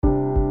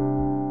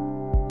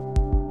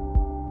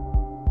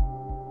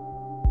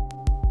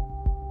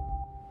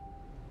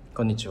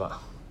こんにちは。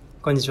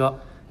こんにちは。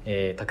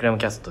タクラム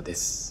キャストで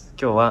す。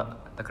今日は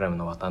タクラム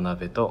の渡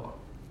辺と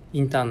イ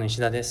ンターンの石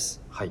田で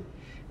す。はい。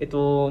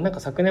なんか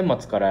昨年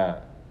末か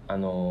ら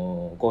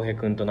浩平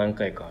くんと何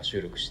回か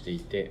収録してい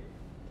て、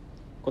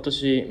今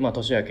年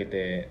年明け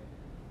て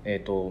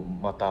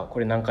またこ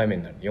れ何回目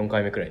になる？4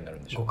回目くらいになる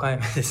んでしょうか。5回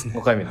目ですね。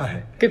5回目ですね。は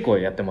い、結構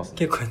やってますね。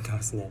結構やって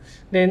ますね。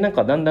でなん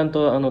かだんだん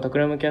とタク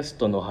ラムキャス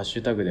トのハッ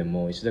シュタグで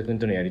も石田くん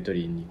とのやり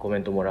取りにコメ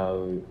ントもら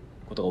う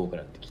ことが多く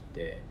なってき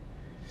て、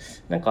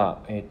なん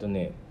か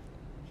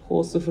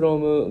ホースフロ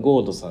ム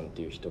ゴードさんっ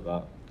ていう人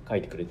が書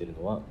いてくれてる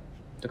のは、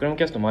タクラム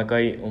キャスト毎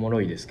回おも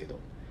ろいですけど、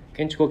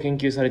建築を研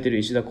究されている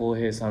石田浩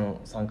平さん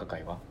参加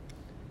会は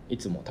い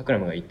つもタクラ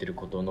ムが言ってる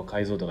ことの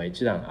解像度が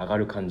一段上が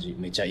る感じ、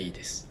めちゃいい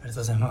です。ありが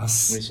とうございま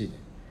す。嬉しいね。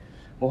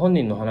ご本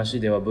人の話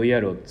では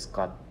VR を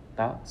使っ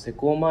た施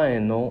工前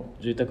の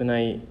住宅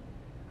内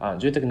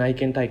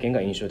見体験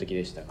が印象的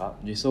でしたが、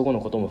実装後の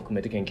ことも含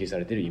めて研究さ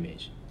れているイメー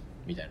ジ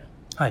みたいな。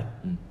はい、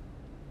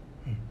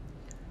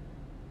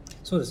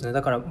そうですね。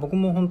だから僕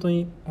も本当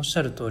におっし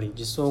ゃる通り、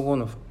実装後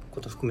の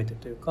こと含めて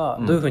というか、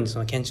どういうふうにそ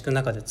の建築の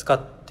中で使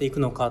っていく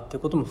のかってい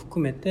うことも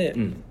含めて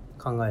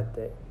考え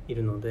てい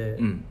るので、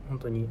本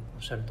当にお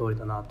っしゃる通り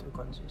だなという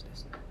感じで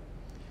すね。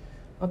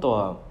あと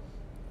は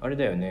あれ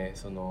だよね、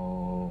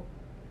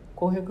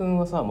浩平くん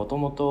はさ、もと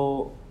も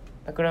と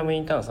タクラムイ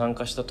ンターン参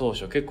加した当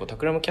初、結構タ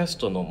クラムキャス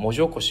トの文字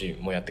起こし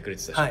もやってくれ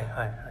てたし、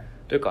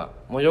というか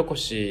文字起こ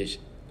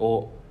し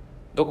を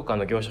どこか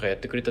の業者がやっ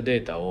てくれた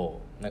データ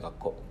をなんか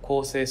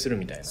構成する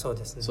みたいな。そう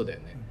ですね。そうだよ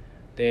ね。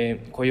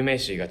で固有名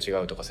詞が違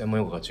うとか専門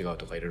用語が違う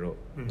とかいろいろ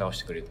直し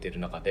てくれている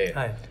中で、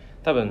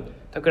多分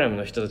タクラム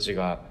の人たち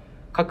が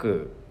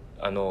各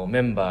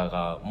メンバー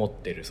が持っ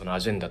てるそのア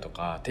ジェンダと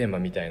かテーマ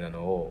みたいな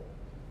のを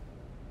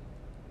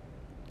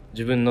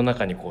自分の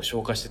中にこう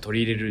消化して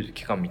取り入れる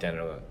期間みたい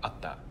なのがあっ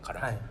たか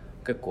ら、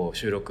結構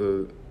収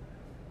録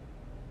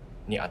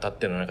にあたっ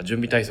てのなんか準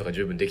備体操が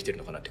十分できてる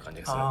のかなって感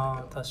じがするん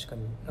だけど。確か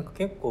になんか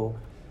結構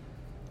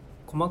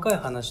細かい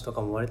話とか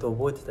も割と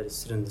覚えてたり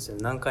するんですよ。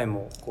何回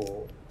も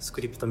こうス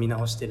クリプト見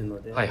直してる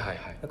ので、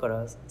だか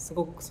らす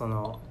ごくそ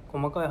の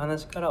細かい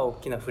話から大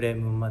きなフレー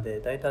ムまで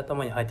大体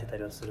頭に入ってた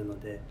りはするの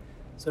で、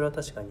それは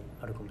確かに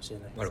あるかもしれ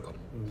ないです。あるかも、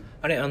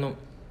あれ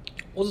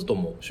オズと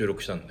も収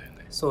録したんだよ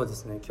ね。そうで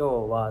すね。今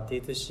日は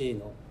T2C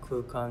の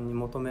空間に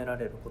求めら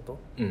れること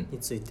に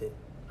ついて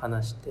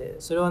話して、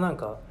それはなん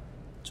か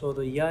ちょう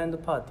どイヤーエンド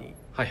パーテ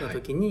ィーの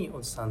時に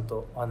おじさん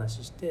とお話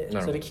しして、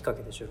それきっか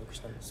けで収録し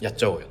たんです。やっ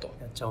ちゃおうよと。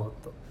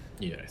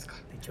いいじゃないですか。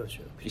で今日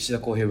収録石田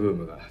浩平ブー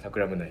ムがタク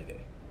ラム内で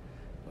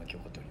巻き起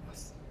こっておりま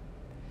す。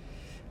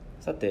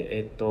さ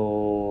て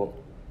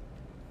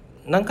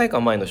何回か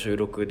前の収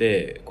録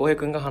で浩平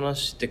くんが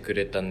話してく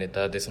れたネ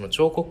タで、その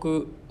彫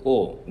刻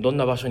をどん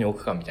な場所に置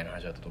くかみたいな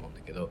話だったと思うん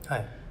だけど、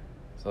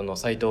その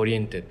サイトオリエ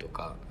ンテッド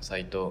かサ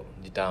イト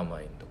ディター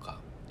マインとか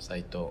サ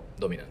イト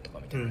ドミナントか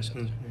みたいな話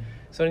だったじゃん。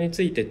それに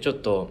ついてちょっ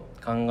と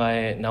考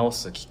え直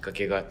すきっか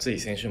けがつい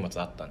先週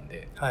末あったん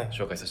で、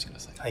紹介させてくだ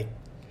さい。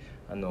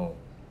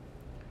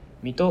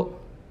水戸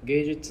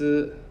芸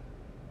術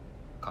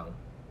館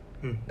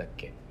だっ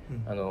け、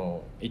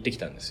行ってき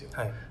たんですよ。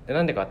で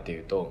なんでかってい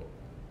うと、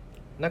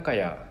中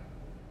谷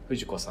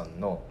藤子さ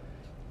んの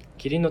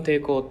霧の抵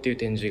抗っていう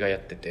展示がやっ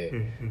てて、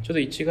ちょうど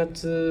1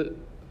月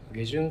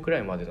下旬くら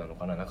いまでなの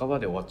かな、半ば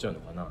で終わっちゃうの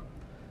かな。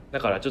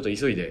だからちょっと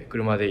急いで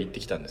車で行って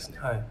きたんですね。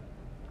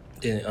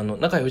で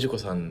中谷藤子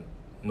さん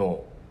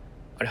の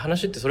あれ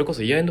話ってそれこ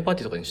そイヤーエンドパーテ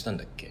ィーとかにしたん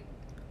だっけ？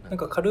なん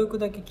か軽く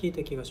だけ聞い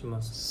た気がしま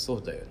す。そ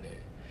うだよ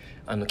ね。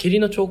霧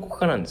の彫刻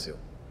家なんですよ。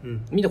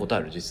見たことあ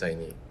る？実際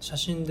に写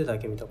真でだ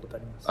け見たことあ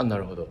ります。な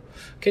るほど。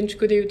建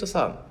築でいうと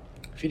さ、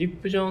フィリ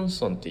ップ・ジョン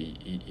ソンって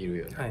いる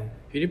よね。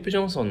フィリップ・ジ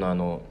ョンソン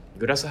の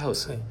グラスハウ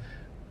ス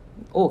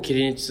を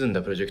霧に包ん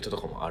だプロジェクトと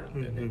かもあるん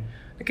だよね。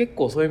で結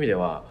構そういう意味で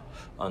は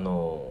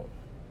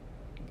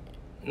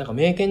なんか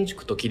名建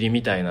築と霧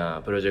みたい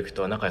なプロジェク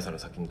トは中谷さんの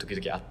先に時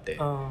々あって、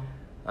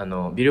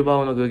ビルバ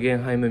オのグーゲ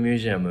ンハイムミュー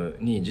ジアム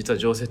に実は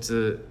常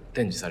設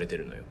展示されて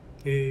るのよ。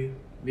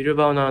ビル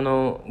バオ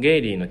のゲ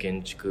イリーの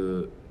建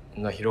築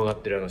が広が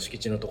ってる敷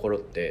地のところ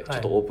ってちょ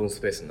っとオープンス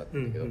ペースになって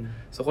るんだけど、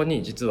そこ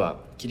に実は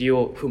霧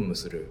を噴霧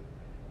する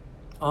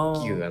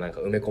器具がなん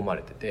か埋め込ま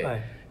れてて、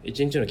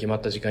一日の決ま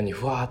った時間に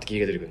ふわーって霧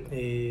が出てくるの。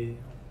で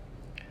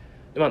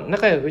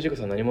中谷藤子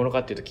さん何者か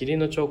っていうと霧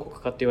の彫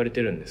刻家って言われ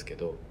てるんですけ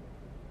ど、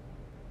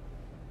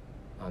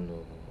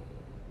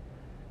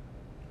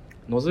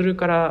ノズル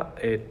から、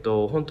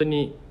本当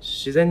に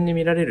自然に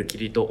見られる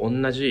霧と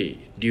同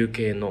じ流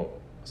形の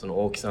そ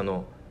の大きさ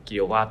の霧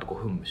をわーっとこ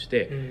う噴霧し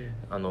て、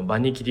場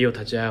に霧を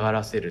立ち上が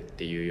らせるっ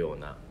ていうよう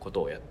なこ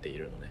とをやってい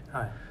るのね。だ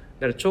か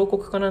ら彫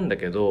刻家なんだ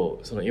けど、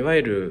そのいわ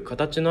ゆる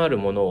形のある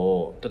もの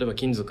を例えば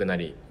金属な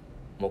り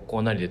木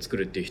工なりで作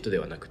るっていう人で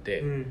はなく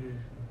て、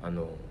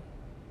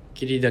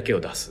霧だけを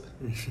出す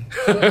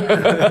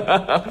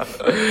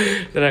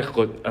でなんか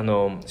こう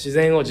自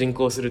然を人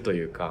工すると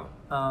いうか、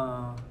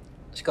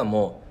しか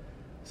も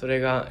そ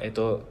れが、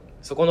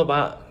そこの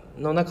場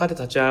の中で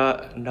立ち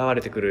現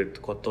れてくる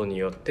ことに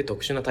よって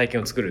特殊な体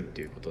験を作るっ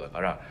ていうことだか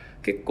ら、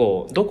結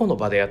構どこの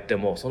場でやって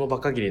もその場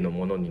限りの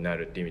ものにな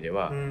るっていう意味で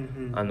は、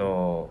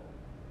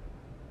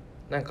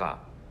なんか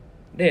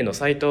例の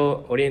サイ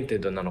トオリエンテッ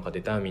ドなのか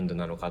デターミンド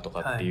なのかと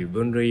かっていう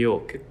分類を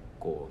結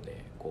構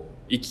ねこう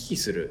行き来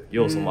する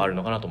要素もある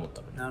のかなと思っ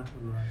たの、なるほ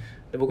ど。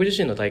で僕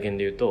自身の体験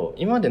で言うと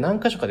今まで何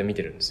箇所かで見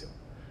てるんですよ。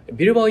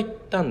ビルバオ行っ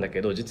たんだ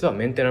けど実は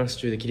メンテナンス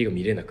中で霧が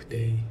見れなく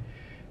て、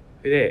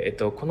で、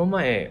この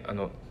前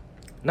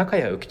中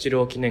谷浮一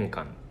郎記念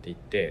館って言っ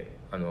て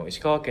石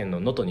川県の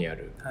能登にあ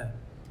る、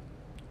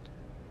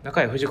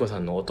中谷藤子さ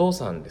んのお父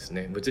さんです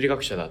ね、物理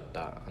学者だっ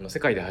た世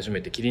界で初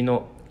めて霧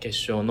の結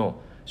晶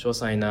の詳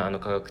細な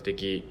科学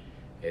的、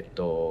研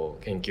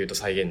究と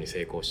再現に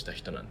成功した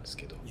人なんです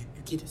けど、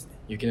雪ですね。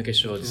雪の結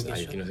晶ですね。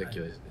雪の結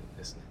晶で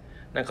すね。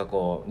なんか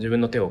こう自分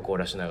の手を凍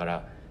らしなが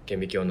ら顕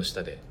微鏡の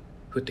下で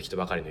降ってきた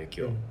ばかりの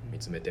雪を見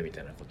つめてみ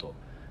たいなことを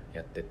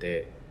やって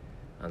て、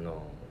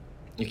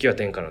雪は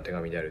天下の手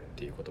紙であるっ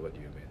ていう言葉で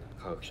有名な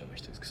科学者の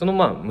人ですけど、その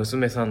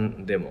娘さ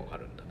んでもあ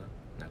るんだ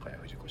な、中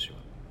谷藤子氏は。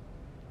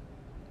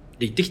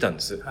で行ってきたんで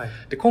す、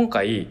で今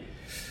回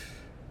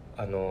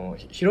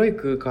広い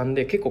空間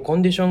で結構コ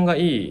ンディションが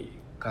いい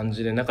感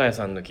じで中谷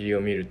さんの霧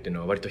を見るっていう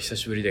のは割と久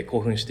しぶりで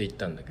興奮して行っ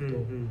たんだけど、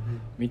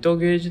水戸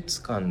芸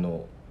術館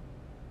の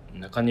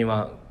中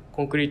庭、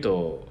コンクリー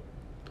ト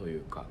とい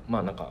うか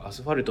なんかア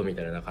スファルトみ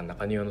たいな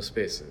中庭のス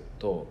ペース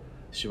と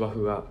芝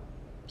生が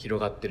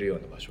広がってるよう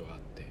な場所があっ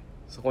て、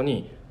そこ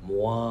に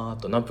もわーっ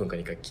と何分か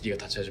に1回霧が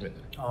立ち始める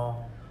の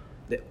ね。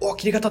で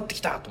霧が立ってき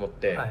たと思っ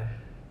て、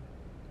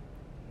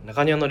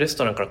中庭のレス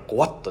トランからゴ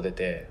ワッと出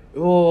て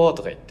うおー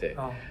とか言って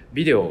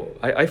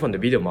iPhone で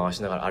ビデオ回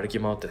しながら歩き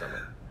回ってたの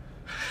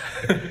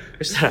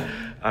そした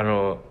らう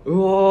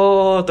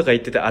おーとか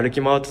言ってて歩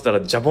き回ってた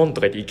らジャボンと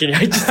か言って池に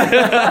入っち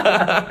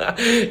ゃっ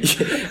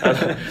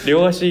て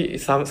両足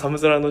寒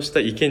空の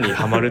下池に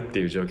はまるって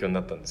いう状況に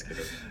なったんですけ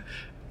ど、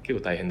結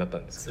構大変だった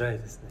んですけど。辛い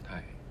ですね。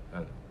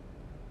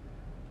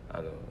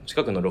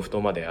近くのロフ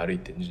トまで歩い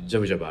てジャ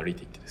ブジャブ歩い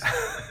ていってですね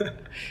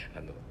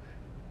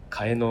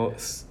替えの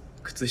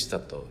靴下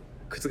と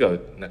靴が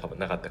なか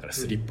ったから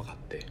スリッパ買っ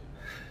て、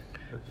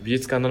美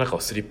術館の中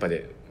をスリッパ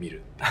で見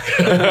る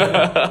そう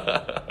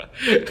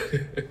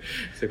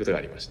いうことが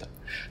ありました。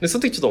でそ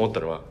の時ちょっと思っ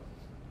たのは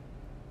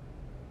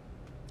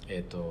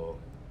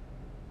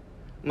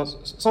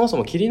そもそ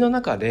も霧の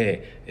中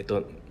で、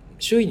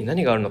周囲に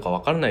何があるのか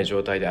分からない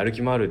状態で歩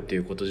き回るってい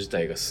うこと自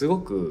体がすご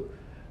く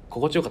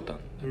心地よかったん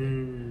だ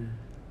ね。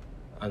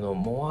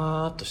も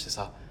わーっとして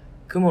さ、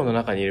雲の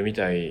中にいるみ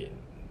たい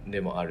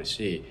でもある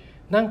し、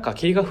なんか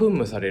霧が噴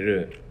霧され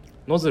る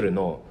ノズル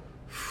の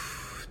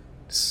フ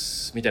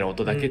ーみたいな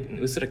音だけ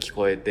うっすら聞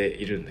こえて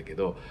いるんだけ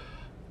ど、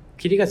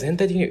霧が全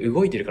体的に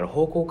動いてるから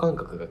方向感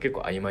覚が結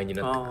構曖昧に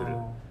なってくる。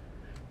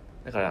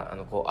だから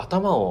こう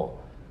頭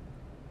を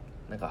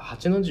なんか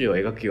8の字を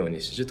描くよう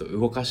にちょっと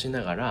動かし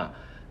ながら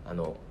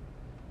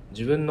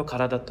自分の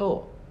体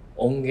と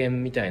音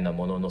源みたいな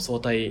ものの相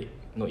対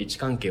の位置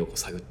関係を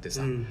探って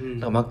さ、なん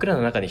か真っ暗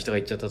な中に人が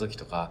行っちゃった時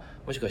とか、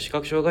もしくは視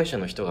覚障害者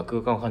の人が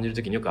空間を感じる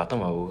時によく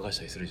頭を動かし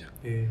たりするじゃん、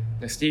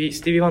スティ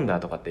ービー・ワンダー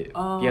とかってピ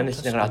アノ弾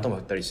きながら頭を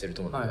振ったりしてる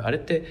と思うんだけど、あれ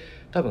って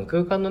多分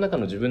空間の中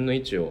の自分の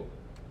位置を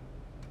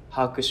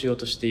把握しよう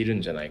としている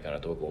んじゃないかな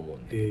と僕は思う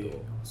んだけど、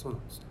そうな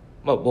んですね。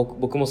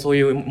僕もそう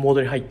いうモー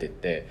ドに入ってっ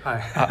て、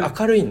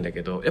明るいんだ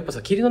けどやっぱ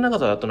さ霧の中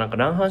だとなんか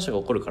乱反射が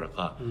起こるから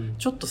か、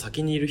ちょっと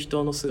先にいる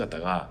人の姿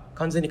が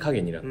完全に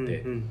影になっ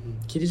て、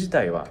霧自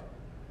体は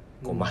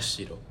こう真っ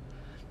白、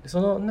で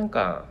なん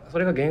かそ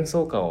れが幻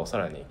想感をさ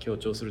らに強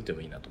調するっていう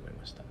のもいいなと思い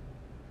ました。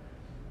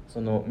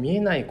見え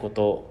ないこ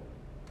と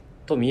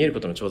と見えるこ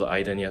とのちょうど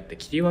間にあって、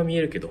霧は見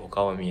えるけど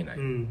他は見えない、っ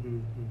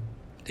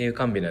ていう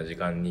甘美な時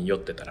間に酔っ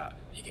てたら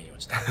池に落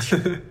ちたっ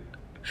ていう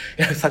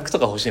いや柵と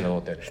か欲しいなと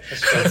思ったよね。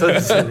確かにそう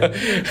ですよね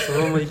そ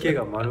のまま池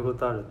が丸ご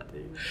とあるって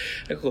いう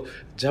なんかこう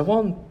ジャ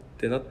ボンっ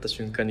てなった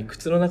瞬間に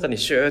靴の中に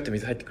シューって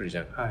水入ってくるじ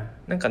ゃん、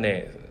なんか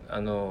ね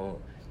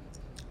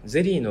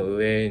ゼリーの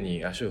上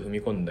に足を踏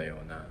み込んだよ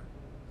うな、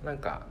なん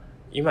か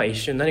今一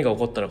瞬何が起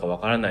こったのかわ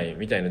からない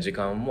みたいな時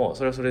間も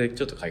それはそれで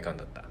ちょっと快感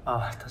だった。確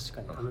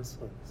かに楽し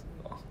そうですね。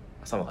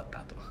寒かった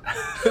と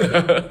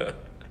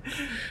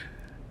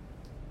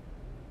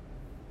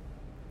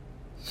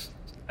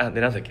で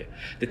なんだっけ、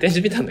で展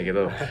示見たんだけ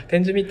ど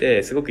展示見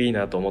てすごくいい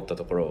なと思った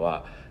ところ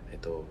は、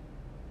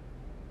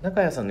中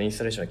谷さんのインス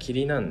タレーションは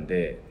霧なん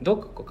でど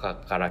こか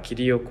から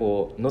霧を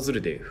こうノズ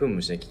ルで噴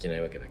霧しなきゃいけな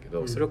いわけだけ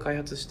ど、それを開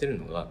発してる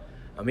のが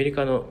アメリ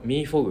カの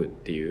ミーフォグっ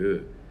てい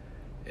う、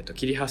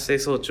霧発生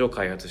装置を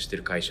開発して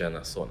る会社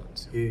なそうなんで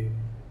すよ。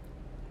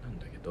なん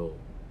だけど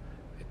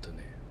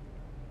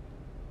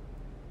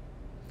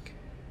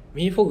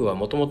ミーフォグは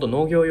もともと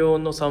農業用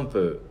の散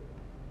布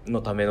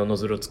のためのノ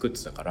ズルを作っ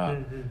てたから、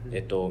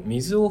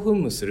水を噴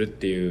霧するっ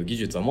ていう技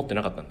術は持って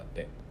なかったんだっ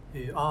て。な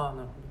るほ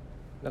ど。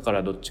だか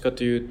らどっちか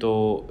という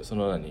と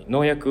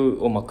農薬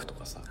をまくと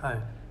かさ、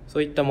そ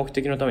ういった目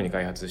的のために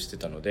開発して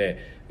たの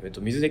で、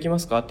水できま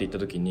すかって言った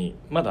時に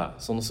まだ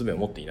その術を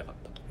持っていなかっ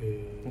たと。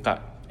なん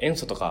か塩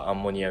素とかア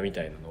ンモニアみ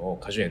たいなのを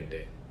果樹園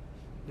で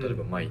例え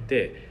ば巻い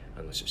て、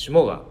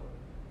霜が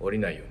降り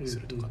ないようにす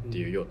るとかって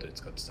いう用途で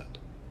使ってたと。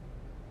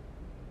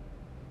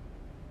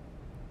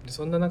で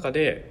そんな中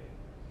で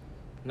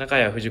中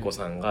谷藤子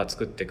さんが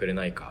作ってくれ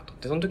ないかと。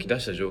でその時出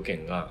した条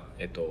件が、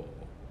や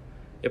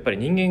っぱり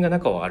人間が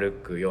中を歩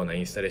くような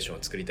インスタレーションを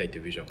作りたいと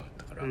いうビジョンがあっ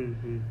たから、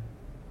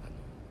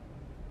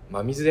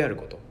真水である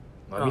こと、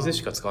真水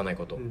しか使わない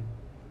こと、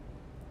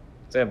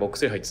それはボック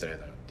スに入ってたら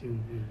嫌だなっていう、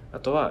あ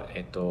とは、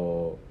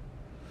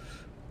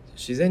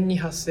自然に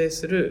発生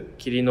する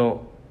霧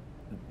の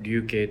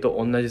流形と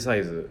同じサ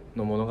イズ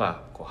のもの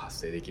がこう発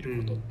生でき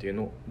ることっていう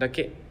のだ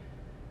け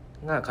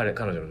が彼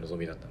女の望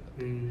みだったんだっ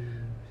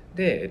て。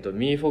で、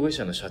ミーフォグ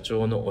社の社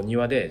長のお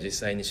庭で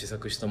実際に試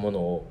作したもの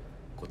を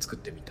こう作っ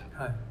てみた、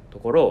と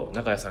ころ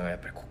中谷さんがやっ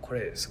ぱりこ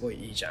れすご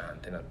いいいじゃんっ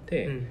てなっ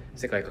て、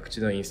世界各地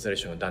のインスタレー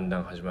ションがだんだ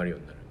ん始まるよう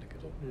になるんだけ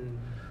ど、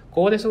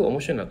ここですごい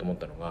面白いなと思っ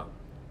たのが、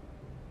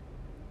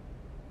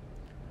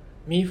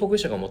ミーフォグ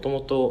社がもと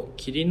もと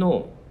霧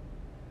の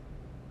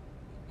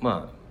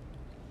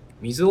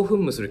水を噴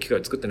霧する機械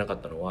を作ってなか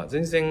ったのは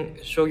全然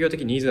商業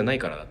的ニーズがない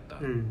からだった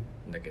ん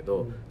だけ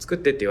ど、作っ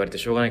てって言われて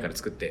しょうがないから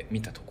作って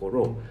みたとこ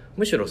ろ、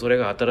むしろそれ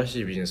が新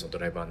しいビジネスのド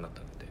ライバーになっ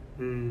たん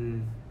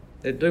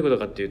で、どういうこと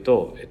かっていう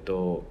と、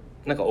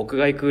なんか屋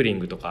外クーリン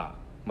グとか、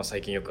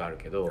最近よくある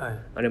けど、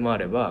あれもあ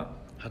れば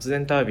発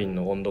電タービン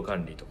の温度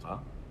管理と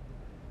か、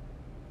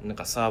なん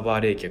かサーバ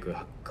ー冷却、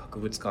博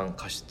物館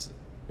加湿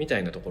みた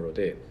いなところ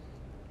で、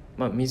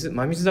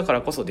真水だか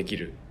らこそでき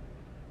る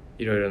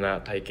いろいろ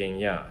な体験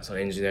やその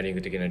エンジニアリン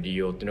グ的な利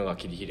用っていうのが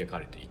切り開か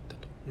れていった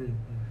と。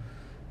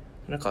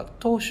なんか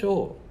当初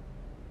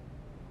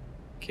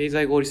経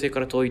済合理性か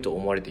ら遠いと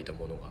思われていた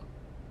ものが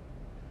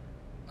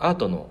アー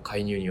トの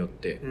介入によっ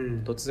て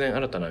突然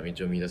新たな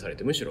道を見出され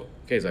て、むしろ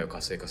経済を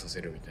活性化さ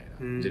せるみたい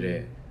な事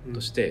例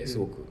としてす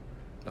ごく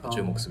なんか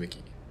注目すべ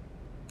き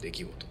出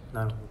来事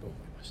だと思い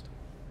ました。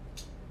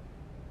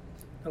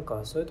なん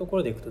かそういうとこ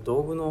ろでいくと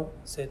道具の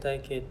生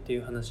態系ってい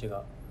う話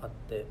があっ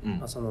て、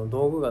その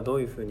道具がど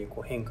ういうふうに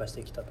こう変化し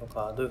てきたと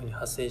か、どういうふうに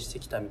発生して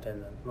きたみたいな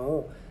の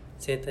を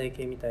生態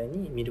系みたい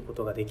に見るこ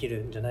とができ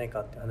るんじゃない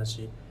かって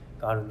話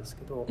があるんです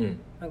けど、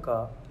なん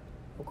か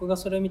僕が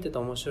それを見てて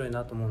面白い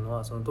なと思うの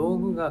は、その道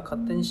具が勝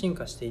手に進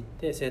化していっ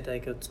て生態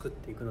系を作っ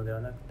ていくので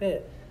はなく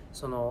て、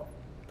その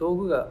道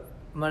具が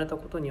生まれた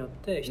ことによっ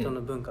て人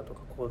の文化と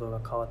か行動が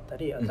変わった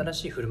り、新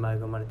しい振る舞い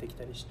が生まれてき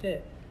たりし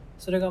て、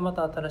それがま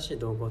た新しい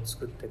道具を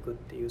作っていくっ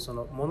ていう、そ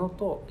のもの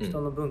と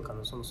人の文化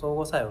のその相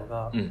互作用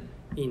が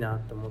いいなっ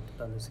て思って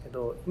たんですけ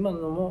ど、今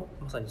のも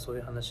まさにそうい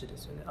う話で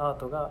すよね。アー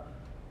トが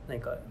何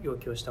か要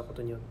求したこ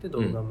とによって道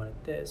具が生まれ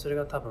て、それ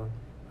が多分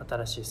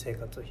新しい生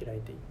活を開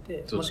いていっ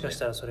て、もしかし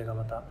たらそれが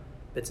また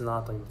別のア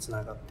ートにもつ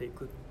ながってい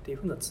くっていう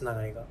風なつな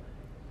がりが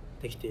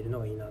できているの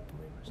がいいなと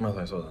思いました。ま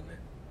さにそうだね。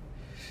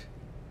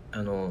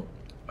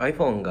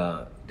iPhone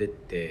が出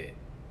て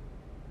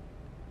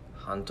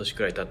半年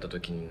くらい経った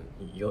時に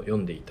読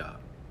んだ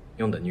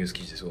ニュース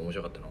記事ですごい面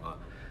白かったのが、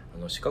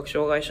視覚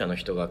障害者の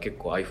人が結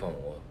構 iPhone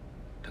を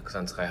たく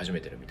さん使い始め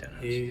てるみたいな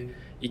話で、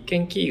一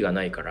見キーが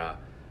ないから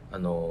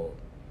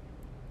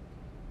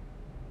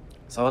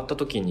触った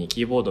時に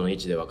キーボードの位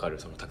置で分かる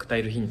そのタクタ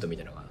イルヒントみ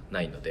たいなのが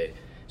ないので、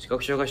視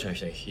覚障害者の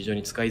人に非常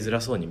に使いづ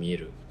らそうに見え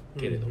る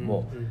けれど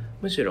も、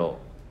むしろ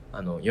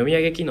読み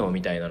上げ機能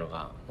みたいなの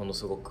がもの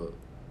すごく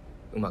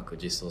うまく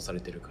実装され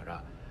てるか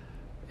ら、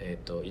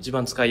一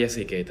番使いや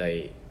すい携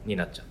帯に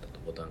なっちゃった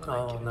と、ボタン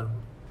がないけど。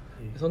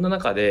そんな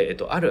中で、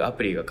あるア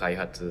プリが開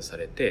発さ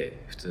れ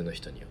て、普通の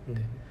人によっ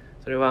て、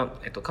それは、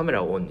カメ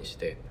ラをオンにし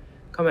て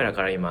カメラ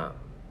から今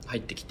入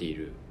ってきてい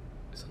る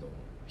その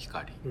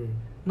光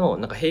の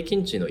なんか平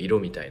均値の色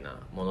みたいな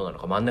ものなの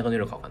か、真ん中の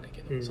色か分かんない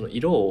けど、その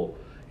色を、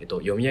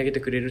読み上げて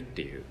くれるっ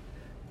ていう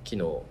機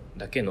能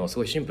だけのす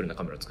ごいシンプルな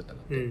カメラを作ったん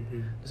だって、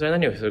それは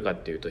何をするかっ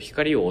ていうと、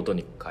光を音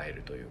に変え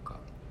るという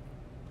か、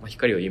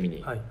光を意味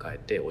に変え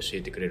て教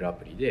えてくれるア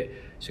プリ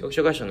で、視覚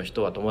障害者の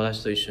人は友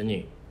達と一緒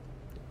に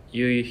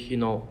夕焼け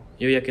の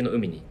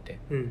海に行って、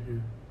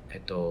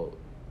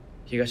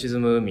日が沈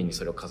む海に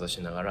それをかざ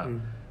しながら、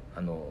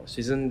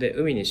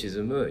海に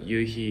沈む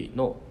夕日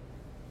の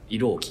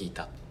色を聞い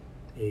たっ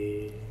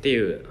て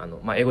いう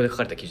英語で書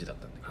かれた記事だっ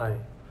たんだけ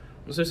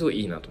ど、それすご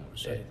いいいなと思っ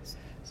て、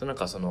なん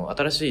かその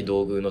新しい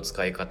道具の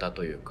使い方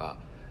というか、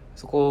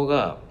そこ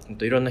が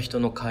いろんな人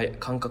の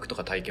感覚と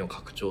か体験を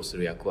拡張す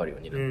る役割を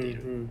担ってい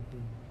る。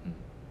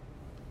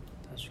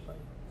確かに。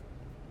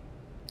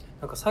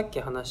なんかさっ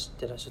き話し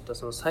てらっしゃった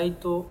そのサイ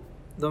ト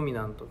ドミ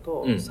ナント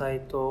とサ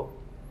イト、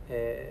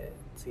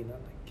次なんだ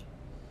っけ、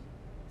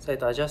サイ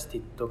トアジャステ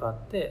ィッドがあっ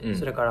て、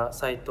それから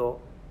サイト、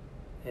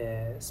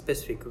スペ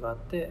シフィックがあっ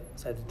て、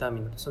サイトデター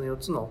ミナント、その4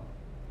つの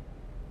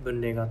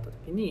分類があった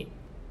時に、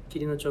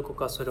霧の彫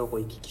刻はそれをこ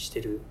う行き来し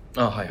てる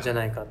じゃ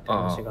ないかって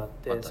話があっ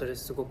て、それ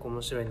すごく面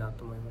白いな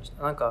と思いまし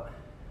た。なんか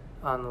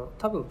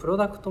多分プロ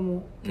ダクト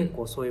も結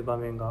構そういう場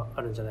面が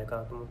あるんじゃないか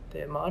なと思っ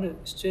て、ある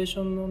シチュエーシ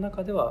ョンの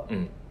中では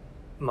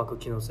うまく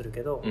機能する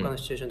けど、他の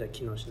シチュエーションでは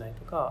機能しない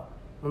とか、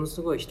もの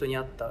すごい人に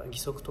合った義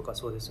足とか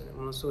そうですよね。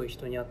ものすごい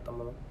人に合った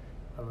もの、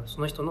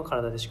その人の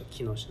体でしか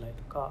機能しない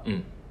とか、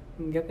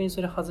逆に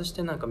それ外し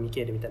てなんか見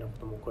切れるみたいなこ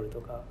とも起こると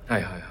か、は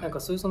いはいはい、なんか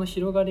そういうその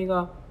広がり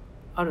が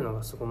あるの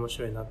がすごい面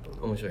白いなと思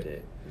って。面白い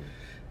ね。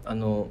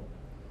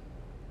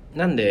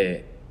なん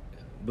で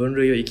分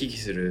類を行き来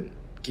する、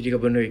霧が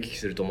分類を行き来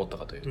すると思った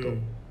かというと、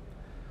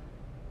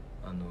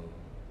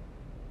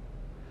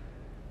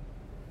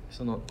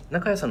その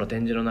中谷さんの展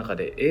示の中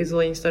で映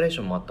像インスタレーシ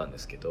ョンもあったんで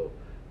すけど、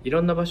い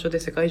ろんな場所で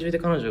世界中で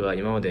彼女が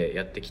今まで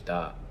やってき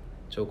た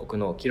彫刻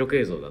の記録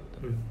映像だった、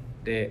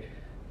で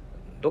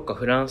どっか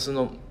フランス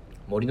の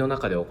森の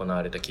中で行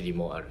われた霧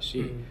もある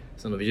し、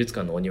その美術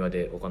館のお庭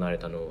で行われ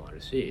たのもあ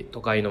るし、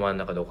都会の真ん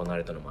中で行わ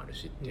れたのもある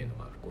しっていうの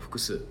がこう複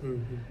数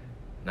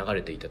流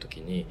れていた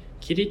時に、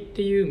霧っ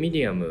ていうミデ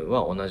ィアム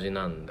は同じ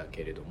なんだ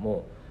けれど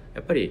も、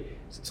やっぱり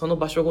その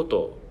場所ご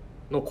と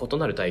の異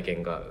なる体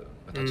験が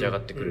立ち上が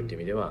ってくるっていう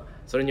意味では、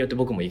それによって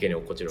僕も意見に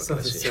落っこちるわけ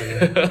だし、そうで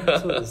すよね。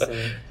そうですよね。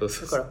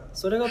だから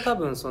それが多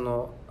分そ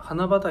の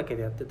花畑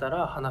でやってた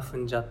ら花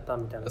踏んじゃった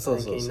みたいな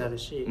体験になる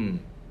し、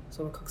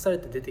その隠され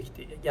て出てき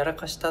てやら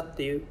かしたっ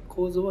ていう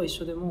構造は一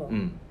緒でも、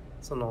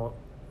その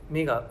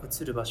目が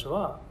映る場所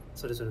は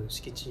それぞれの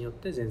敷地によっ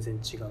て全然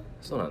違う。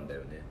そうなんだ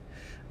よね。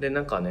で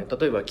なんかね、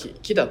例えば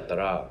木だった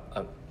ら、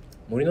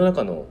森の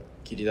中の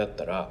霧だっ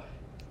たら、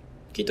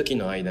木と木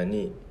の間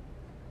に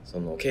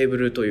そのケーブ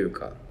ルという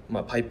か、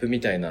パイプ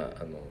みたいな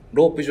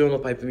ロープ状の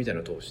パイプみたい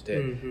なのを通し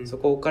て、そ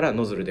こから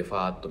ノズルでフ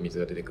ァーッと水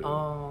が出てくる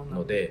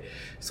ので、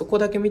そこ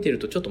だけ見てる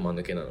とちょっと間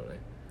抜けなのね。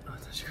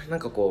確かに。なん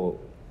かこ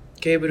う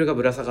ケーブルが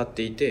ぶら下がっ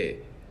てい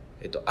て、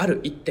ある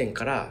一点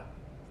から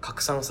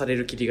拡散され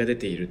る霧が出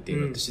ているってい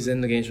うのって自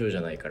然の現象じゃ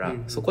ないから、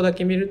そこだ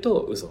け見る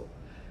と嘘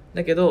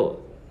だけ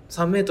ど、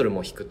3メートル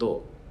も引く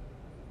と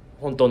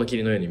本当の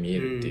霧のように見え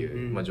るって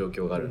いう、状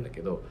況があるんだ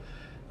けど、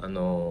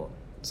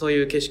そう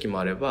いう景色も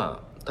あれ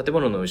ば、建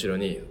物の後ろ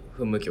に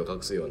噴霧器を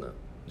隠すような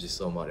実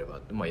装もあれば、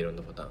いろん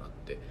なパターンがあっ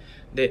て、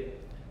で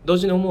同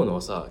時に思うの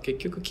はさ、結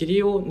局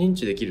霧を認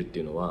知できるって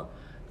いうのは、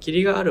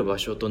霧がある場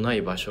所とな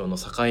い場所の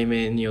境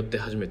目によって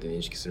初めて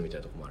認識するみたい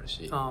なところもある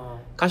し、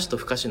可視と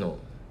不可視の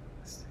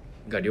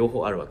が両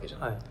方あるわけじゃ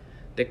ん、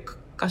で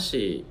可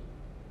視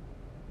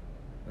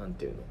なん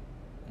ていう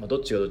の、ど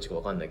っちがどっちか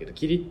分かんないけど、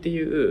霧って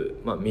いう、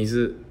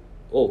水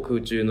を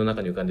空中の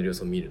中に浮かんでる様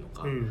子を見るの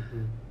か、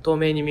透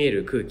明に見え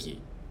る空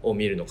気を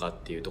見るのかっ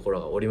ていうとこ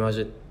ろが織り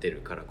交ぜってる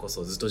からこ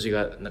そ、図と字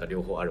がなんか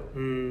両方あると思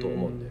うんだ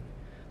よね。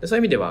でそうい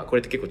う意味ではこれ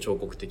って結構彫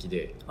刻的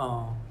で、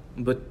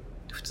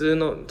普通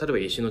の例えば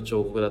石の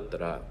彫刻だった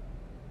ら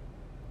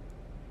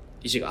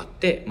石があっ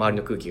て周り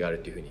の空気がある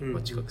っていうふう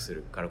に知覚す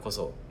るからこ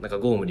そ、なんか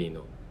ゴームリー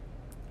の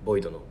ボ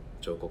イドの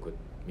彫刻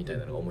みたい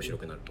なのが面白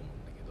くなると思う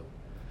んだけど、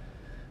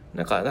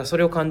なんかそ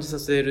れを感じさ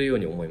せるよう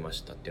に思いま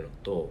したっていうの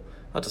と、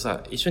あと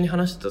さ、一緒に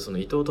話してたその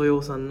伊藤豊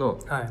夫さんの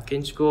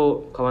建築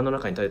を川の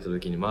中に建てた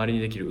時に周りに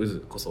できる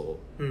渦こそを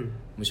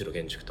むしろ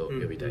建築と呼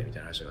びたいみたい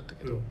な話があった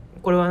けど、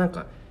これはなん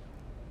か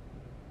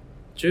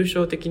抽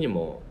象的に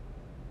も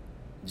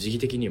時期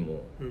的に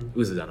も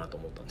渦だなと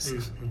思ったんです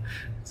よ。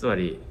つま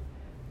り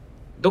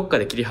どっか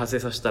で霧発生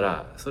させた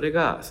ら、それ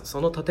が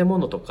その建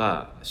物と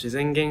か自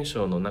然現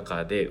象の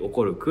中で起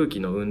こる空気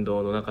の運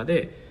動の中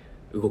で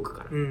動く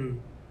から、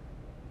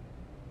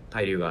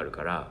対流がある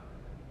から、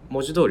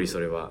文字通りそ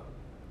れは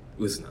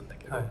渦なんだ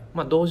けど、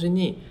同時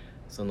に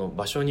その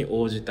場所に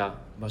応じた、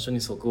場所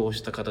に即応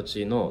した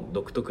形の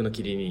独特の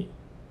霧に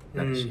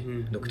なるし、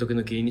独特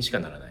の霧にしか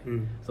ならない、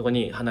そこ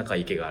に花か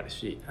池がある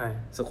し、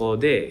そこ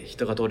で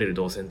人が通れる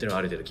動線っていうのは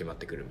ある程度決まっ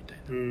てくるみたい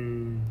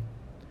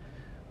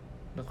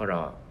な。だか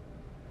ら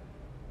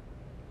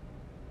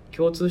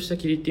共通した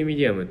霧っていうミ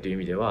ディアムっていう意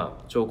味では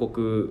彫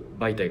刻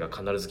媒体が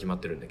必ず決まっ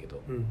てるんだけど、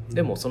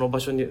でもその場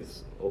所に沿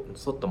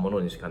ったも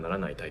のにしかなら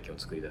ない体験を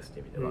作り出すっ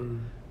ていう意味では、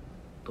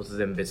突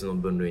然別の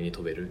分類に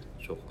飛べる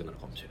彫刻なの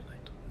かもしれない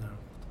と。なるほ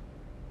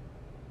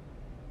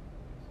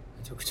ど。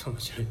めちゃくちゃ面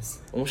白いで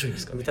す。面白いで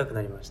すかね。見たく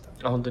なりまし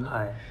た。本当に。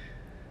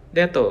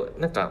であと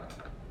なんか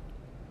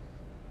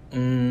中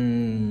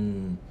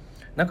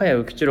谷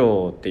浮一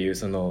郎っていう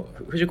その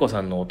藤子さ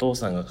んのお父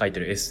さんが書い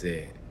てるエッ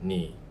セイ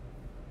に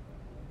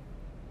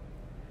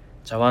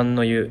茶碗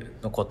の湯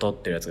のことっ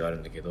ていうやつがある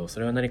んだけど、そ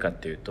れは何かっ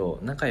ていうと、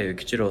中谷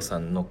浮一郎さ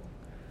んの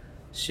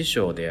師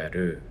匠であ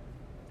る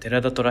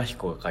寺田虎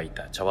彦が書い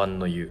た茶碗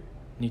の湯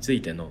につ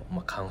いての、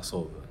感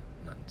想文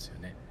なんですよ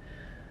ね。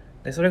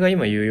でそれが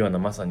今言うような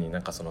まさにな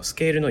んかそのス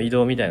ケールの移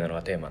動みたいなの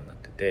がテーマになっ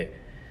てて、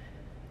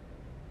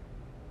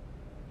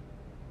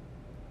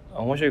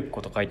面白い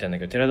こと書いてあるんだ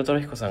けど、寺田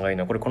虎彦さんが言う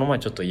のは、これこの前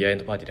ちょっと居合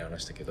のパーティーで話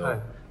したけど、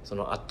そ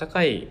のあった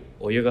かい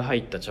お湯が入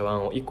った茶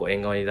碗を1個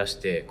縁側に出し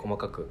て細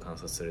かく観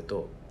察する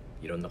と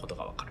いろんなこと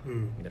が分かる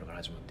みたいなのか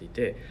ら始まってい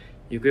て、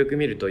よくよく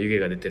見ると湯気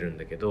が出てるん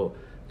だけど、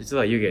実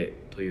は湯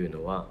気という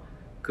のは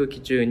空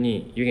気中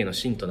に湯気の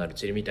芯となる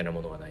塵みたいな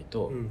ものがない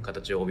と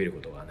形を帯びるこ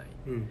とがない、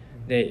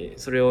で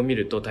それを見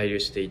ると対流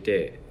してい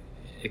て、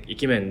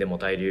域面でも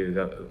対流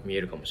が見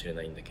えるかもしれ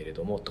ないんだけれ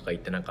どもとか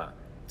言って、なんか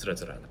つら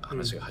つらなんか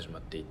話が始ま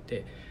っていっ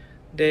て、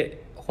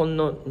でほん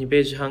の2ペ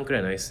ージ半くら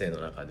いのエッセイ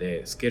の中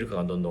でスケール感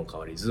がどんどん変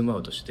わり、ズームア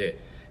ウトして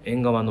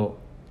縁側の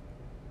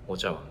お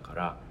茶碗か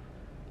ら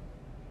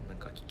なん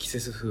か季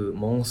節風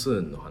モンス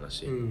ーンの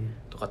話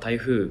とか、台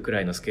風く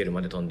らいのスケール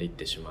まで飛んでいっ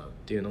てしまうっ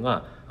ていうの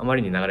があま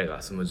りに流れ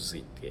がスムーズす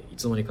ぎて、い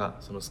つの間にか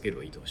そのスケール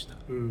を移動した、っ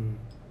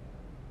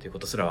ていうこ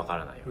とすらわか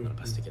らないような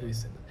素敵なエッ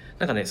セン、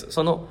なんかね、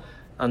その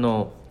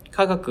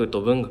科学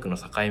と文学の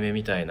境目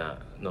みたいな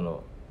の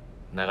の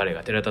流れ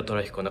が寺田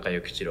虎彦中井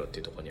幸一郎って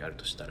いうところにある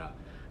としたら、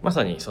ま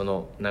さにそ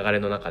の流れ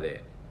の中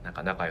でなん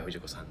か中井藤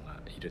子さんが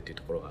いるっていう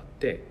ところがあっ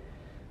て、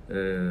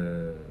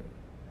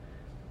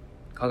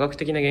科学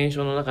的な現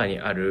象の中に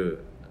あ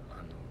る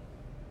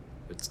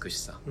美し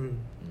さ、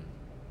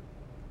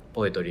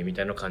ポエトリーみ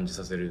たいなのを感じ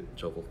させる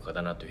彫刻家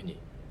だなというふうに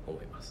思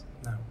います。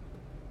なるほど。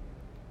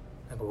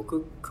なんか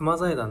僕熊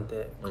財団っ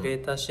てクリエイ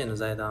ター支援の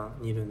財団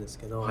にいるんです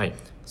けど、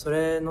そ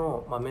れ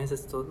の、面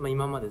接と、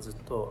今までずっ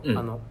と、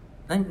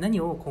何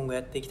を今後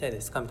やっていきたい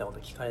ですかみたいなこ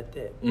とを聞かれ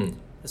て、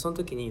その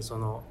時にそ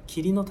の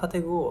霧の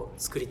建具を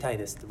作りたい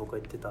ですって僕は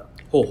言ってたん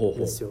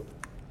ですよ。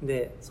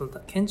でその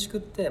建築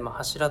って、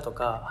柱と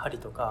か梁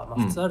とか、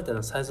普通ある程度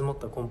のサイズ持っ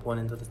たコンポー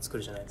ネントで作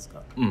るじゃないです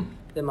か。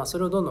で、そ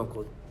れをどんどんこ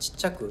うちっ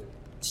ちゃ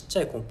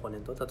いコンポーネ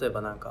ント、例え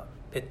ばなんか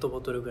ペット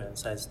ボトルぐらいの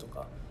サイズと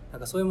か、なん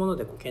かそういうもの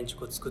でこう建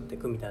築を作ってい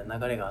くみたいな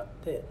流れがあっ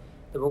て、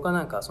で僕は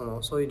なんかそ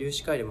ういう粒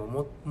子回路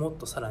ももっ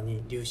とさら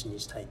に粒子に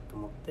したいと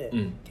思って、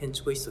建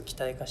築を一層機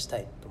体化した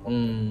いと思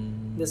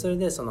って、でそれ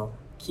でその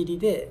霧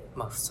で、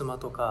襖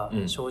とか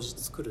障子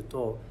作る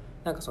と、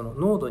なんかその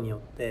濃度によっ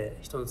て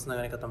人のつな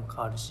がり方も変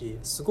わるし、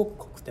すごく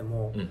濃くて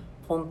も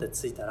ポンって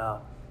ついた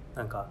ら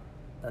なんて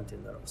言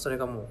うんだろう、それ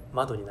がもう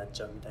窓になっ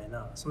ちゃうみたい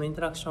な、そのイン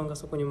タラクションが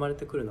そこに生まれ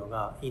てくるの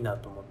がいいな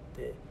と思っ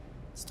て、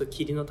ずっと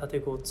霧の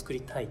建具を作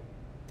りたいっ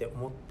て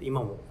思って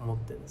今も思っ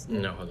てるんですね。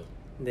なるほど。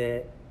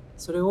で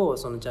それを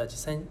じゃあ実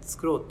際に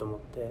作ろうと思っ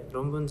て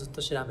論文ずっ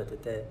と調べて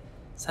て、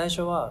最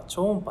初は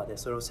超音波で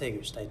それを制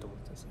御したいと思っ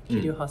てたんですよ。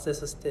霧を発生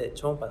させて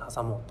超音波で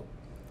挟もうと。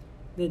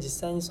で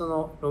実際にそ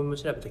の論文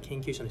調べた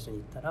研究者の人に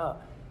言ったら、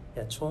い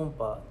や超音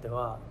波で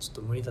はちょっ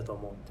と無理だと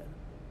思うみたいな。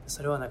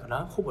それはなん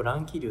かほぼ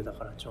乱気流だ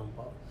から、超音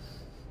波は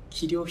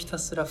霧をひた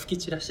すら吹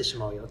き散らしてし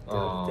まうよって言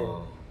われ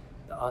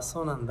て、あ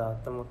そうなんだっ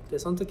て思って、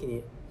その時に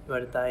言わ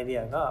れたアイデ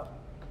ィアが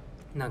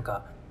なん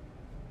か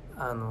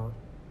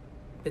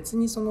別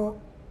にその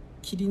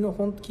霧が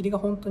本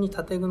当に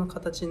建具の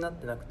形になっ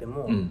てなくて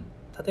も、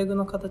建具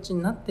の形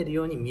になってる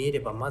ように見え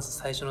ればまず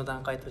最初の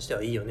段階として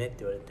はいいよねって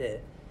言われ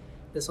て、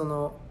でそ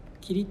の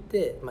霧っ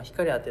て、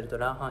光当てると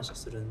乱反射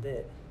するん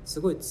で、す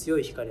ごい強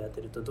い光当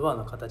てるとドア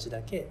の形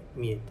だけ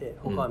見えて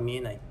他は見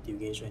えないってい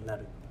う現象にな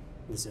る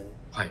んですよね。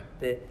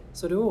で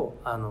それを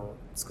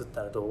作っ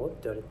たらどうって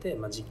言われて、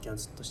実験を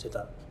ずっとして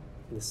たん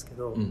ですけ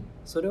ど、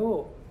それ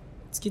を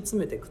突き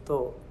詰めていく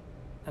と、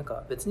なん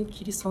か別に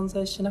霧存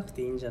在しなく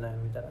ていいんじゃない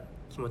のみたいな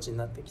気持ちに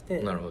なってき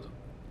て、なるほど、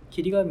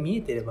霧が見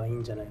えてればいい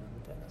んじゃないの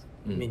みたい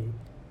な目に、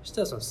そし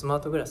たらそのスマー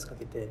トグラスか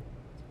けて、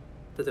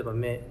例えば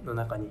目の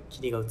中に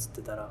霧が映っ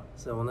てたら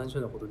それ同じ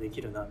ようなことでき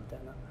るなみたい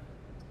な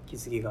気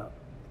づきが、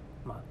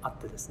あっ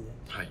てですね、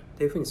っ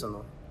ていうふうに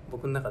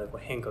僕の中でこう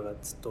変化が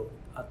ずっと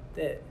あっ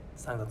て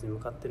3月に向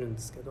かってるんで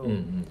すけど、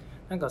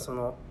なんか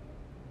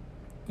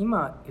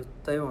今言っ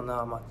たよう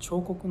な、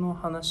彫刻の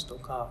話と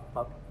か、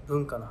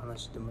文化の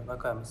話でも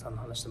中山さん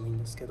の話でもいいん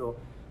ですけど、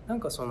なん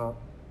か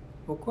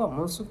僕は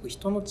ものすごく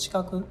人の知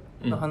覚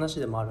の話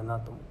でもあるな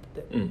と思っ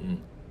てて、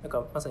なん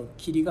かまさに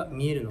霧が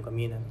見えるのか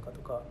見えないのか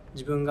とか、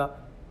自分が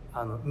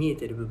見え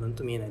てる部分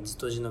と見えない図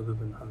と字の部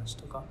分の話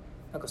とか、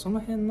なんかその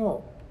辺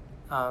の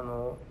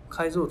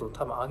解像度を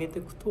多分上げて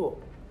いくと、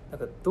なん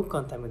かどっ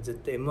かのタイムで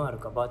絶対 MR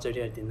かバーチャル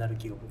リアリティになる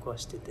気が僕は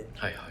してて、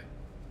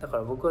だか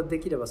ら僕はで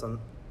きればその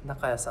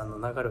中谷さんの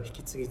流れを引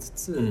き継ぎつ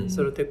つ、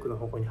それをテックの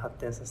方向に発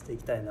展させてい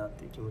きたいなっ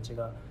ていう気持ち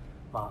が、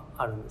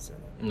あるんですよ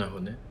ね。なるほ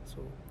どね。そ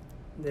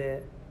う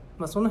で、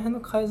その辺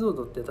の解像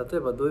度って例え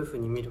ばどういうふう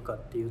に見るかっ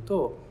ていう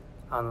と、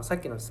さっ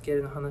きのスケー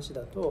ルの話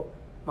だと、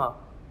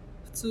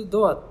普通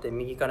ドアって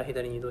右から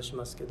左に移動し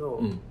ますけ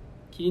ど、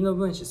霧の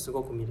分子す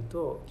ごく見る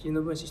と霧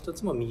の分子一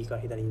つも右か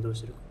ら左に移動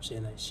してるかもし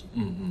れないし、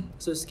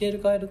そういうスケー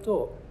ル変える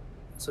と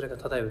それが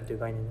漂うっていう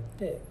概念になっ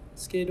て、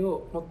スケール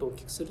をもっと大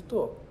きくする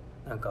と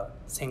なんか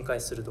旋回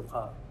すると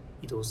か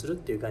移動する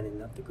っていう概念に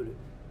なってくる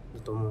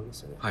と思うんで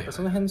すよね。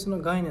その辺のそ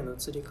の概念の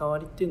移り変わ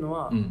りっていうの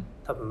は、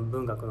多分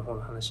文学の方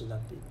の話になっ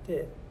てい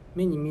て、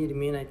目に見える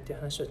見えないっていう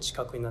話は知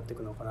覚になってい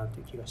くのかなと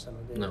いう気がした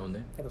ので、なるほど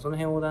ね、なんかその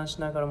辺を横断し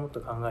ながらもっ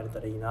と考えれた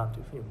らいいなと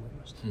いうふうに思い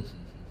ました。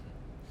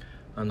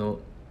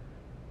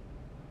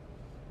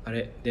あ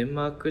れデン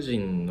マーク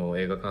人の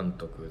映画監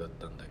督だっ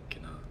たんだっけ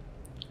な、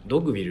ド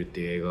グビルっ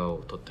ていう映画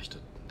を撮った人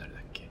誰だ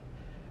っけ、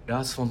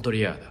ラース・フォント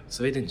リアーだ、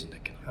スウェーデン人だ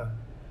っけな、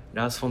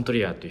ラース・フォント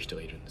リアーっていう人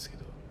がいるんですけ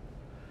ど、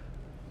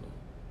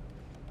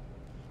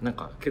なん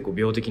か結構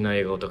病的な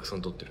映画をたくさ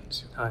ん撮ってるんで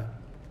すよ。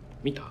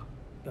見た？い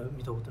や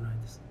見たことない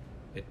です。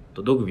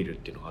ドグビルっ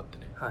ていうのがあって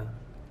ね、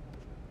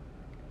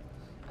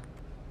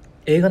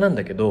映画なん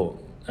だけど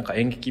なんか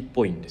演劇っ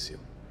ぽいんですよ。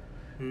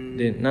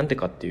でなんて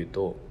かっていう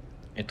と、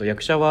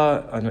役者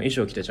は衣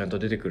装着てちゃんと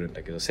出てくるん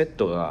だけど、セッ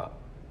トが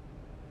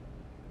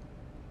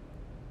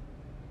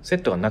セ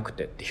ットがなく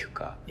てっていう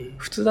か、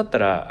普通だった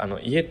ら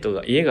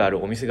家があ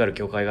る、お店がある、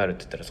教会があるって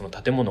言ったらその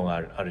建物があ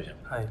るじゃん、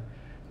はい、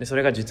でそ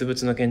れが実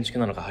物の建築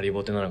なのかハリ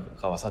ボテなの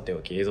かはさてお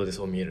き映像で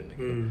そう見えるんだ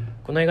けど、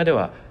この映画で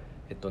は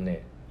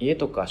家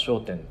とか商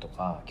店と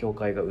か教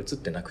会が映っ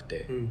てなく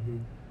て、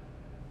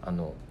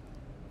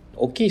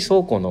大きい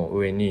倉庫の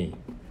上に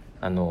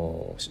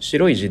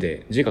白い字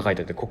が書い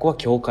てあって、ここは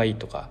教会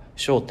とか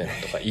商店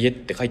とか家っ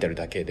て書いてある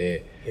だけ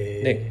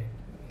で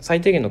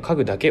最低限の家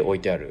具だけ置い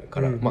てあるか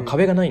ら、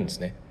壁がないんで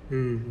すね、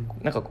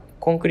なんか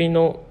コンクリ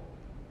の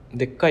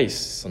でっかい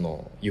そ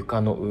の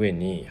床の上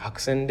に白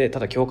線でた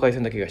だ境界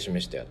線だけが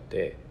示してあっ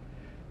て、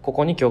こ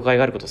こに教会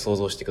があることを想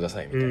像してくだ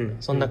さいみたいな、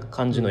そんな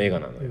感じの映画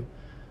なのよ、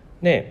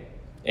で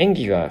演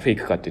技がフェイ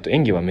クかっていうと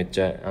演技はめっ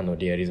ちゃ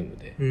リアリズム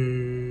で、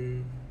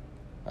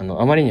あ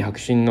まりに迫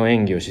真の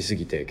演技をしす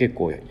ぎて結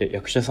構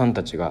役者さん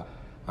たちが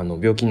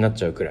病気になっ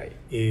ちゃうくらい、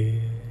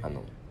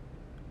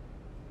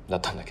だ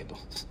ったんだけど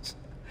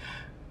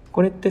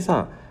これって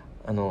さ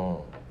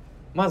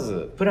ま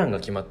ずプランが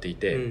決まってい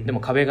て、で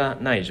も壁が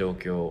ない状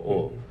況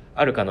を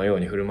あるかのよう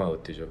に振る舞うっ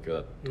ていう状況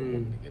だと思う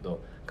んだけ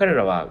ど、彼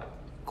らは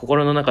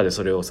心の中で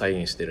それを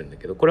再現してるんだ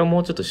けど、これを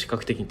もうちょっと視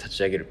覚的に立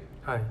ち上げる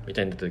み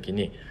たいになった時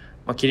に、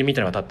霧み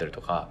たいなのが立ってる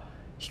とか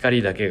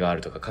光だけがあ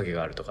るとか影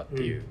があるとかっ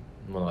ていう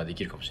ものがで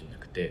きるかもしれな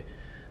くて、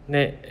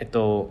で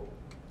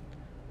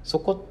そ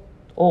こ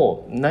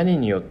を何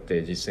によっ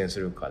て実践す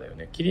るかだよ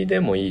ね。霧で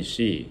もいい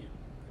し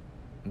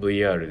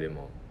VR で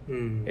も、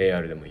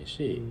AR でもいい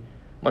し、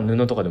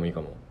布とかでもいい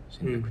かもし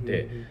れなく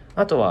て、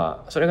あと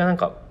はそれがなん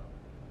か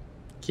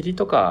霧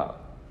とか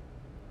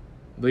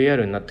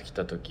VR になってき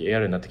た時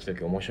AR になってきた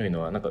時面白い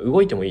のはなんか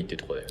動いてもいいっていう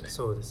ところだよね。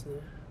そうですね。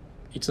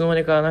いつの間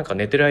にかなんか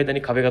寝てる間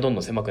に壁がどん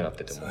どん狭くなっ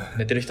てても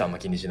寝てる人はあんま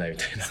気にしないみ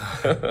たい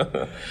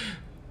な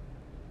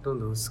どん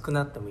どん薄く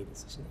なってもいいで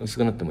すしね。薄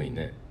くなってもいい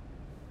ね。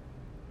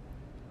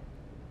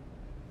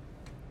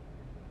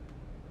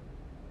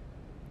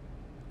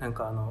なん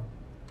か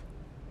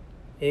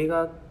映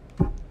画っ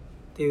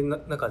てい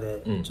う中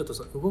でちょっと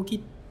その動き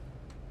っ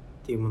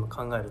ていうものを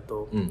考える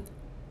と、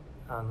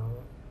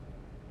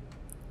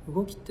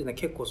動きっていうのは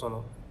結構そ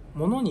の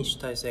物に主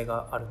体性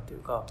があるっていう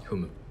か、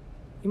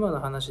今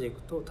の話でい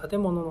くと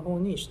建物の方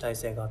に主体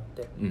性があっ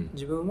て、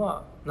自分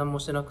は何も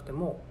してなくて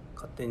も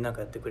勝手に何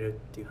かやってくれるっ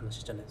ていう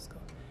話じゃないですか。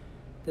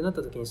ってなっ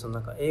た時にそのな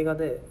んか映画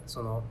で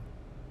その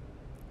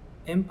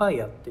エンパイ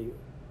アっていう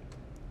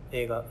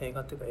映画っていう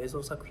か映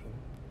像作品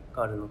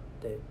があるのっ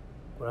て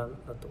ご覧にな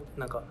ったこと、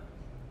なんか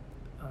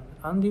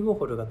アンディ・ウォー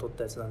ホルが撮っ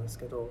たやつなんです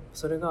けど、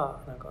それが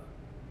なんか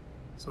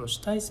その主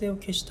体性を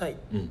消したいっ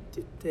て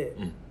言って、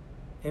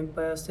エン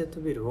パイアステー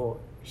トビルを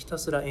ひた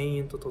すら延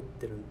々と撮っ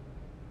てるん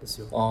です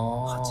よ。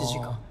8時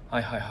間。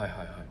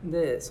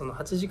でその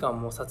8時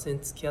間も撮影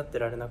に付き合って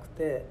られなく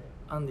て、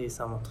アンディ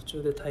さんは途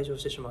中で退場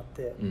してしまっ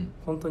て、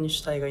本当に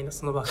主体が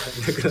その場からい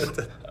なくなっ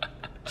たっ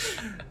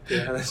て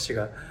いう話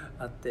が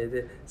あって、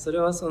でそれ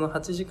はその8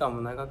時間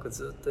も長く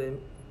ずっと映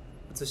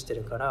して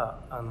るから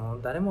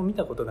誰も見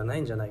たことがな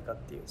いんじゃないかっ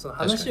ていう、その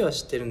話は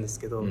知ってるんです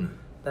けど、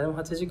誰も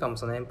8時間も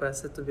そのエンパイア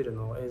ステートビル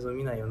の映像を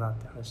見ないよなっ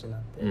て話にな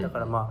って、だか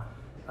ら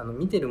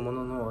見てるも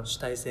のの主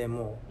体性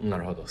もな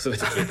るほど全て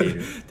消えてい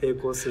る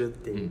抵抗するっ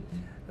ていう、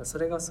そ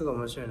れがすごい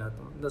面白いな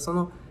と思う。だそ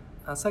の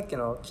さっき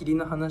の霧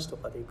の話と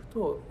かでいく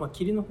と、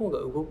霧の方が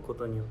動くこ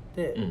とによっ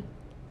て、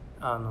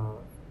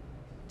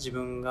自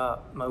分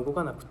が、動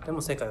かなくて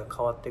も世界が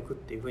変わっていくっ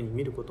ていう風に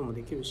見ることも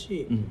できる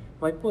し、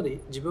一方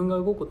で自分が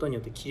動くことによ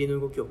って霧の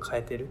動きを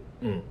変えてるっ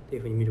てい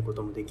う風に見るこ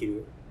ともでき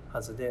る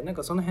はずで、なん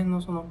かその辺の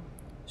その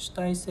主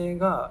体性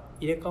が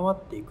入れ替わ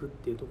っていくっ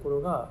ていうところ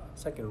が、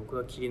さっきの僕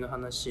が霧の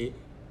話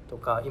と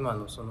か今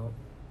のその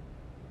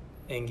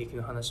演劇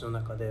の話の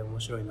中で面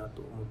白いな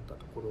と思った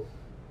ところ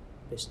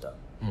でした。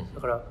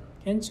だから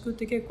建築っ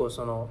て結構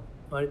その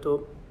割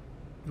と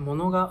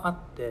物があっ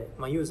て、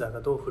ユーザーが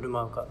どう振る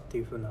舞うかって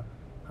いう風な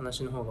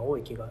話の方が多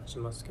い気がし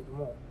ますけど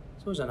も、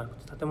そうじゃなく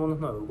て建物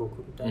の方が動く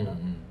みたいな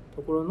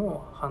ところ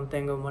の反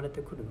転が生まれ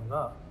てくるの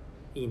が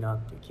いいなっ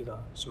ていう気が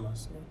しま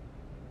すね。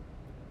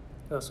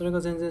だからそれが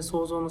全然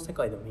想像の世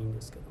界でもいいん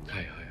ですけども、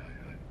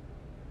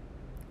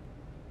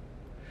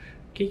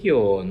企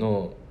業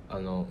の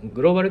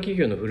グローバル企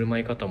業の振る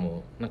舞い方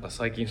もなんか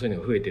最近そういう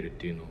のが増えてるっ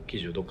ていうのを記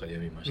事をどっかで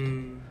読みました。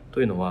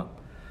というのは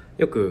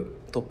よく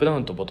トップダウ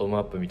ンとボトム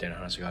アップみたいな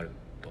話がある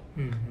と、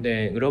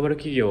でグローバル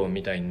企業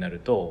みたいになる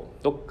と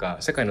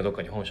世界のどっ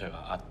かに本社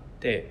があっ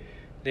て、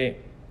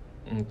で、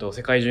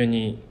世界中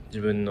に自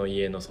分の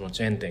家のその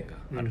チェーン店が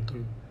あると、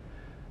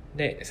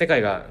で世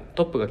界が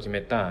トップが決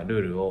めたル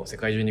ールを世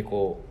界中に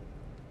こ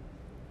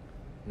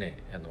う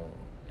ね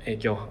影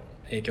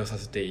響さ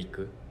せてい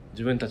く、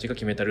自分たちが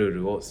決めたルー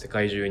ルを世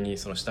界中に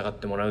その従っ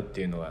てもらうっ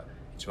ていうのが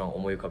一番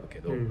思い浮かぶけ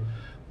ど、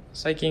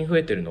最近増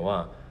えてるの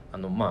は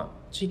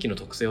地域の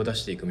特性を出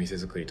していく店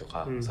作りと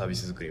かサービ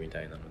ス作りみ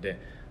たいなので、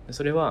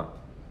それは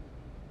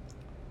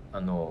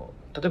例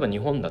えば日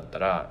本だった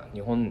ら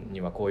日本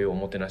にはこういうお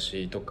もてな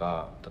しと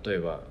か、例え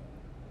ば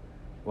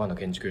和の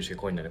建築士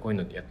がこういうのでこうい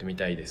うのやってみ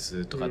たいで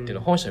すとかっていう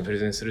のを本社にプレ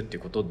ゼンするってい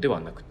うことでは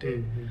なくて、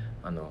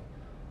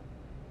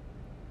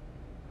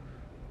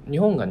日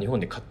本が日本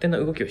で勝手な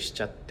動きをし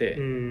ちゃって、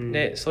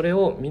でそれ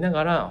を見な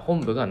がら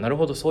本部がなる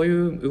ほどそうい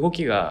う動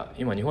きが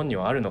今日本に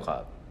はあるの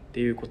かって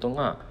いうこと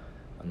が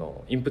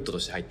インプットと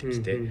して入って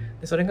きて、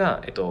でそれ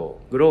が、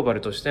グローバ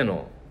ルとして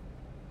の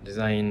デ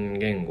ザイン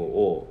言語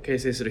を形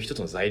成する一つ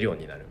の材料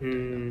になるみたい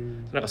な、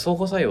なんか相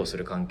互作用す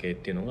る関係っ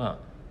ていうのが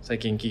最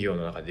近企業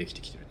の中ででき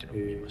てきてるってい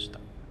うのを見ました。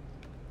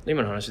で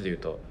今の話で言う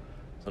と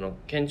その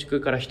建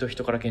築から人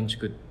から建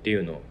築ってい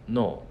うの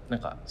のなん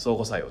か相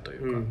互作用とい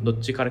うか、どっ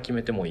ちから決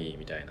めてもいい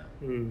みたいな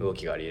動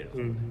きがあり得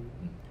るのかもね。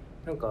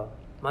なんか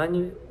前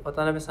に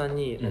渡辺さん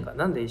に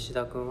なんで石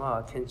田君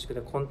は建築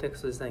でコンテク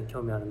ストデザインに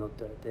興味あるのっ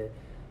て言われて、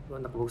な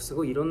んか僕す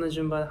ごいいろんな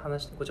順番で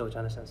ごちゃごち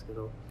ゃ話したんですけ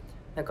ど、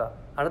なんか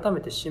改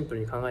めてシンプル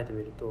に考えて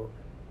みると、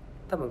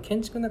多分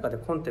建築の中で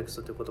コンテクス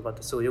トという言葉っ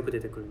てすごいよく出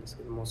てくるんです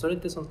けども、それっ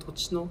てその土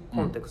地の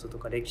コンテクストと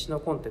か歴史の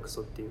コンテクス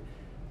トっていう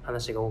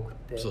話が多く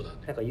て、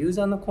なんかユー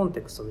ザーのコン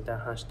テクストみたい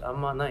な話ってあん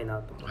まない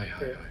なと思って、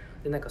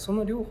でなんかそ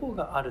の両方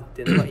があるっ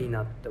ていうのがいい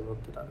なって思っ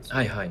てたんですよ。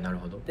なる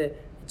ほど。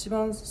で一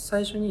番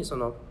最初にそ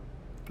の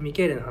ミ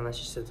ケーレの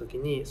話してた時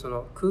に、そ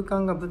の空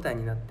間が舞台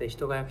になって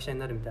人が役者に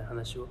なるみたいな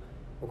話を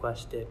僕は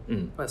して、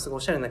すごいお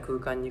しゃれな空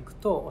間に行く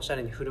とおしゃ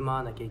れに振る舞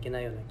わなきゃいけな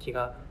いような気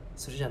が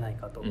するじゃない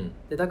かと、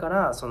でだか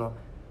らその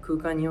空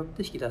間によっ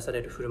て引き出さ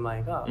れる振る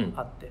舞いが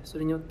あって、そ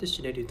れによって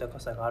知れる豊か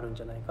さがあるん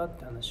じゃないかっ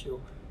て話を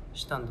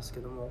したんですけ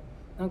ども、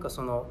なんか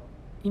その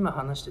今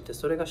話してて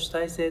それが主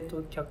体性と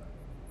受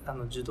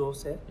動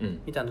性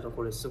みたいなと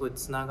ころですごい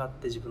つながっ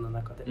て自分の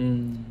中で、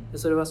で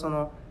それはそ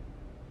の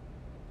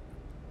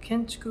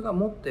建築が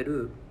持って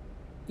る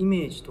イメ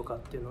ージとかっ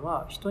ていうの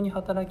は人に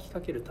働き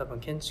かける多分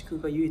建築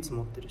が唯一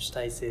持ってる主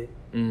体性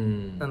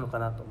なのか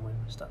なと思い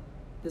ました。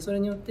でそれ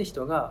によって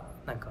人が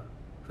なんか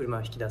振る舞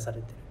いを引き出さ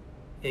れてる、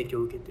影響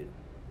を受けてる。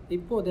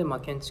一方で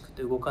建築っ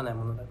て動かない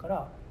ものだか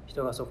ら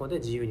人がそこで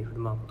自由に振る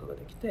舞うことが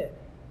できて、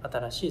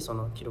新しいそ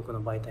の記録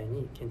の媒体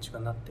に建築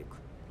がなっていく、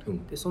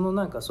でその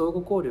なんか相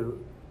互交流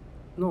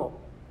の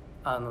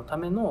た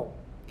めの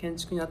建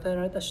築に与え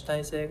られた主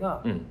体性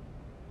が、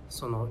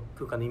その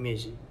空間のイメー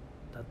ジ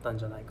だったん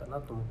じゃないかな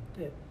と思っ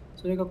て、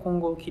それが今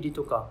後霧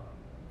とか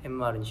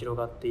MR に広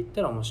がっていっ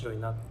たら面白い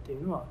なってい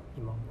うのは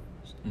今思い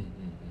ました。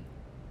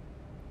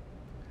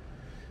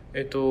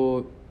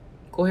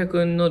浩平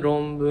君の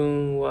論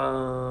文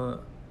は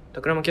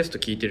タクラムキャスト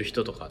聞いてる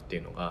人とかってい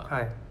うの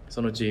が、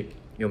そのうち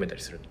読めた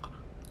りするのかな。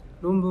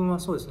論文は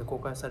そうですね、公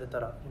開された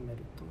ら読める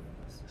と思い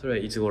ます。それは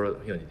いつ頃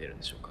世に出るん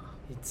でしょうか。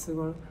いつ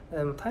頃、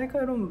でも大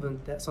会論文っ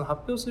てその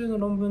発表するの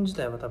論文自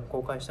体は多分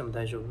公開しても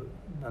大丈夫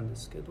なんで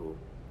すけど、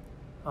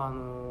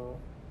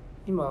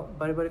今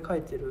バリバリ書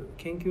いてる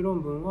研究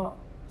論文は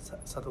査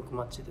読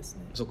待ちです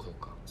ね。そうか。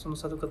その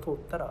査読が通っ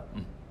たら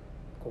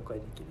公開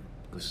できる。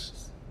じ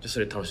ゃあそ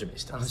れ楽しみに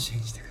してます。楽し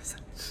みにしてくださ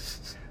い。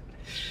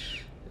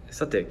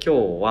さて今日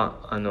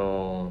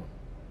は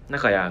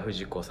中谷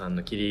藤子さん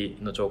の霧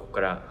の彫刻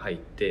から入っ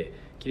て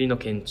霧の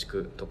建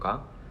築と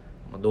か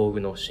道具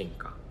の進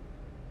化、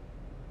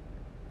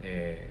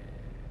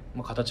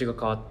形が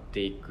変わって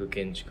いく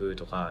建築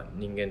とか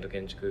人間と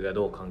建築が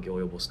どう関係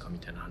を及ぼすかみ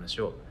たいな話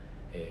を、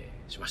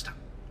しました。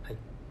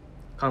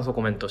感想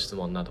コメント質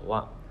問など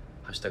は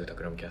ハッシュタグタ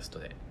クラムキャスト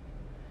で。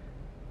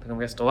タクラ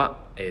ムキャストは、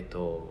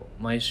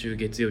毎週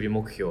月曜日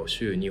目標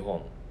週2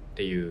本っ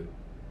ていう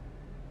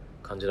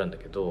感じなんだ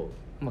けど、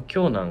今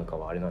日なんか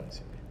はあれなんです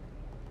よね。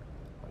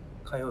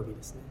火曜日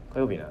ですね。火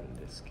曜日なん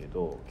ですけ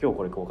ど、今日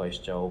これ公開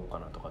しちゃおうか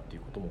なとかってい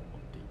うことも思っ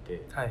てい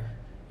て、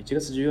1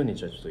月14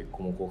日はちょっと1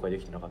個も公開で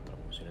きてなかったの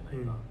かもしれない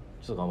が、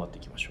ちょっと頑張って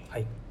いきましょう。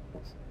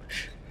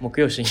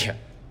木曜深夜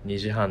2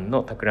時半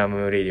のタクラ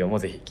ムレディオも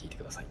ぜひ聞いて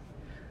ください。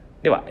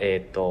では、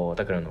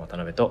タクラムの渡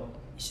辺と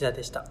石田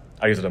でした。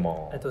ありがとうございます。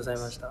ありがとうござい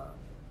ました。